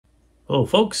Hello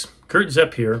folks, Kurt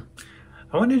Zepp here.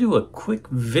 I want to do a quick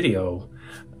video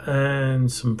on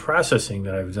some processing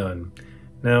that I've done.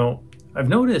 Now, I've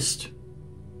noticed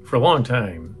for a long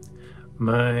time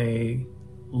my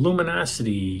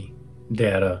luminosity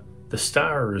data, the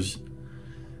stars,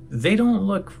 they don't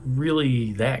look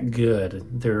really that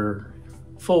good. Their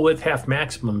full width half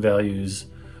maximum values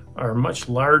are much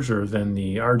larger than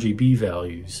the RGB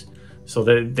values, so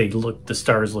that the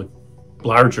stars look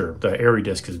larger. The Airy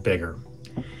disk is bigger.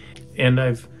 And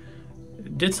I've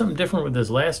did something different with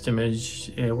this last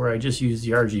image where I just used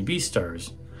the RGB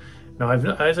stars. Now,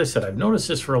 as I said, I've noticed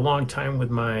this for a long time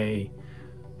with my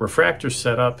refractor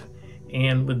setup,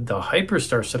 and with the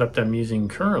hyperstar setup that I'm using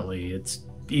currently, it's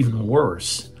even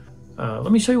worse.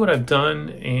 Let me show you what I've done,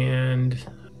 and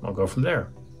I'll go from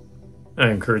there.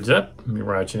 I'm Kurt Zepp. You're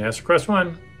watching Ask Request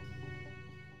 1.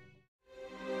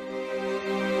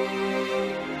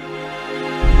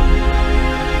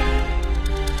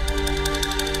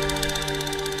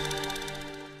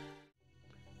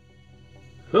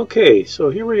 Okay, so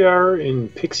here we are in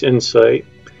PixInsight,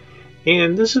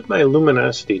 and this is my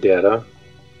luminosity data.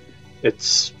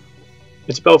 It's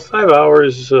about 5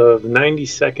 hours of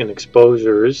 90-second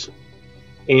exposures,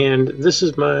 and this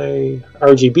is my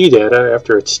RGB data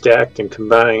after it's stacked and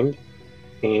combined,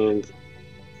 and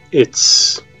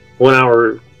it's 1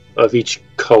 hour of each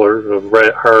color of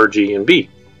red, R, G, and B.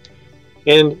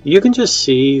 And you can just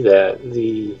see that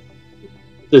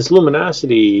this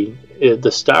luminosity,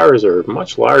 the stars are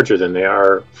much larger than they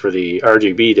are for the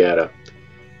RGB data.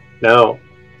 Now,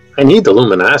 I need the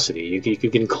luminosity. You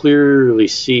can clearly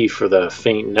see for the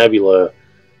faint nebula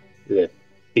that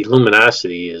the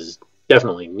luminosity is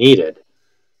definitely needed.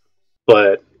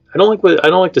 But I don't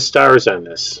like the stars on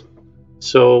this.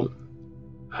 So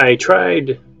I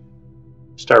tried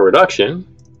star reduction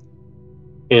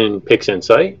in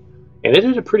PixInsight, and it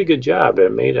did a pretty good job.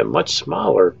 It made it much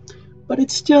smaller, but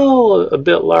it's still a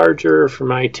bit larger for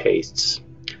my tastes.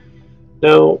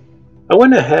 Now, I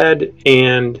went ahead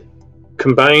and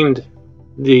combined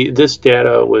this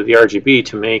data with the RGB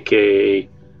to make a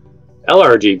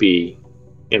LRGB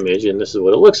image, and this is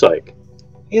what it looks like.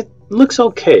 It looks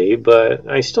okay, but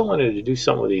I still wanted to do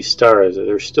something with these stars.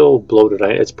 They're still bloated.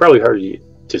 It's probably hard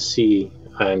to see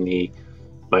on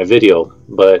my video,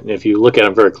 but if you look at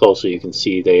them very closely, you can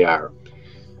see they are.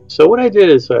 So what I did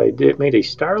is made a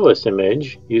starless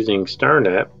image using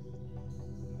StarNet,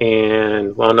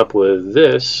 and wound up with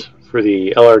this for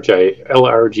the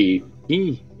LRGB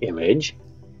image.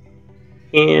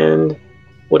 And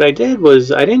what I did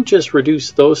was I didn't just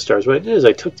reduce those stars. What I did is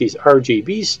I took these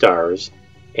RGB stars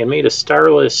and made a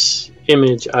starless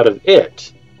image out of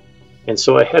it. And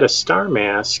so I had a star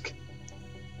mask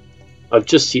of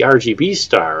just the RGB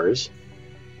stars,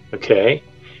 okay?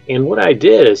 And what I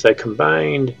did is I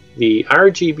combined the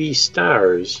RGB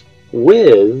stars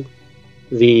with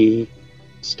the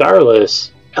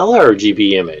starless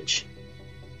LRGB image.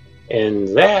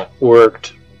 And that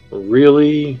worked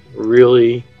really,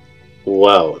 really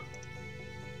well.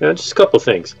 Now, just a couple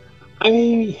things.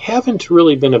 I haven't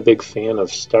really been a big fan of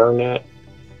StarNet,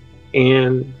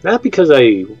 and not because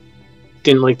I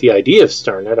didn't like the idea of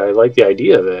StarNet. I like the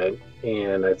idea of it,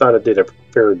 and I thought it did a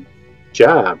fair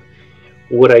job.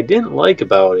 What I didn't like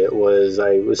about it was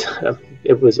I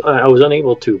was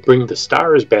unable to bring the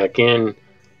stars back in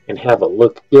and have it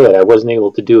look good. I wasn't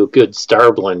able to do a good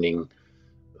star blending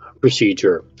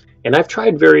procedure. And I've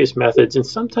tried various methods, and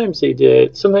sometimes they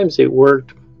did. Sometimes it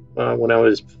worked when I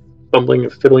was fumbling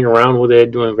and fiddling around with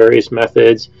it, doing various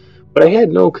methods. But I had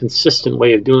no consistent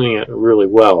way of doing it really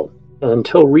well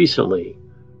until recently.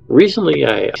 Recently,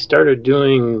 I started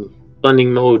doing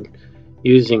blending mode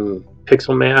using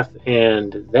PixelMath,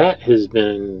 and that has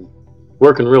been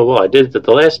working real well. I did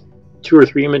the last 2 or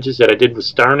 3 images that I did with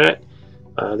StarNet.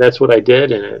 That's what I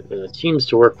did, and it seems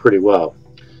to work pretty well.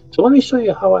 So let me show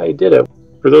you how I did it.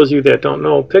 For those of you that don't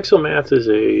know, PixelMath is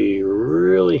a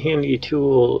really handy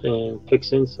tool in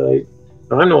PixInsight.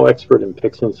 Now, I'm no expert in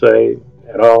PixInsight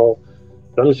at all,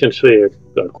 so I'm just going to show you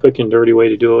a quick and dirty way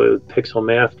to do it with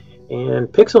PixelMath. And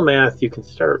PixelMath, you can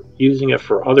start using it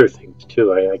for other things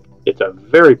too. It's a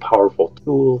very powerful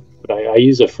tool, but I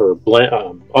use it for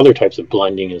other types of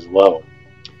blending as well.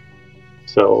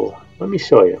 So let me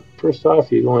show you. First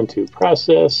off, you go into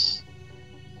Process,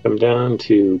 come down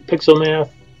to PixelMath,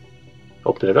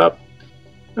 open it up.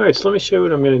 Alright, so let me show you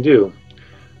what I'm going to do.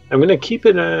 I'm going to keep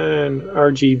it on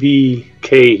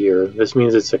RGBK here. This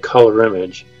means it's a color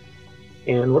image.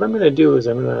 And what I'm going to do is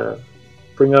I'm going to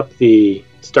bring up the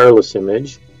starless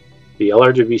image, the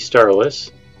LRGB starless,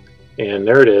 and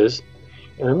there it is.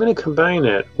 And I'm going to combine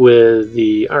it with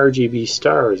the RGB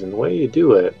stars, and the way you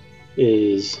do it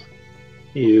is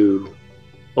you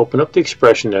open up the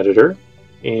expression editor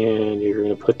and you're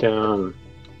going to put down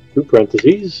 2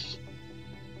 parentheses,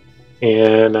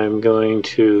 and I'm going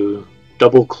to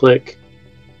double click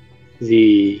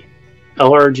the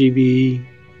LRGB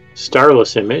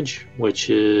starless image, which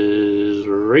is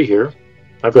right here.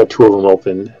 I've got 2 of them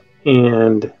open,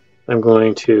 and I'm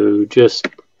going to just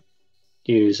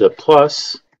use a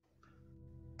plus,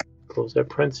 close that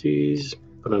parentheses,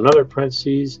 put another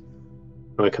parentheses.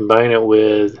 I'm going to combine it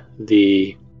with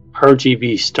the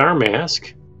RGB star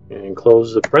mask and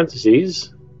close the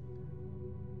parentheses,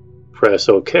 press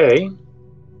OK,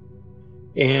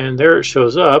 and there it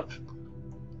shows up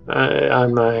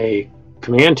on my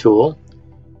command tool.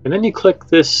 And then you click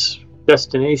this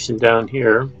destination down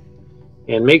here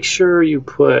and make sure you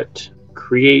put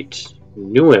create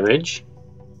new image,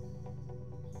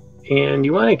 and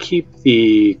you want to keep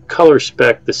the color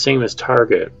spec the same as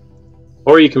target,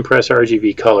 or you can press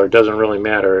RGB color, it doesn't really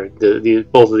matter.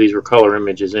 Both of these were color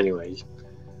images anyways.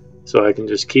 So I can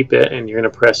just keep it, and you're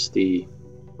going to press the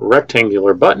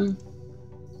rectangular button,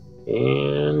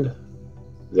 and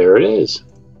there it is.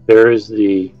 There is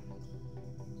the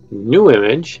new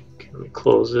image. Can we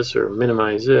close this or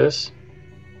minimize this?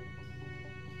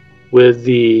 With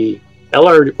the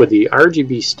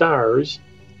RGB stars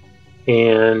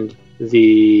and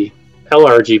the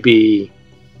LRGB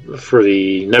for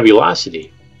the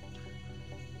nebulosity.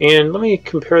 And let me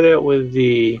compare that with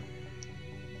the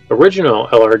original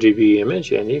LRGB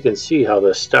image, and you can see how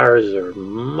the stars are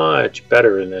much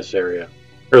better in this area,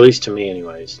 or at least to me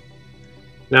anyways.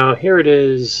 Now here it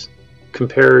is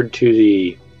compared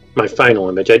to my final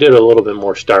image. I did a little bit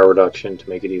more star reduction to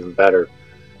make it even better,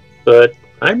 but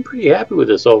I'm pretty happy with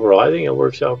this overall. I think it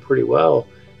works out pretty well.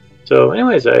 So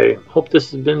anyways, I hope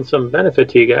this has been some benefit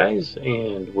to you guys,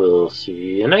 and we'll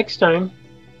see you next time.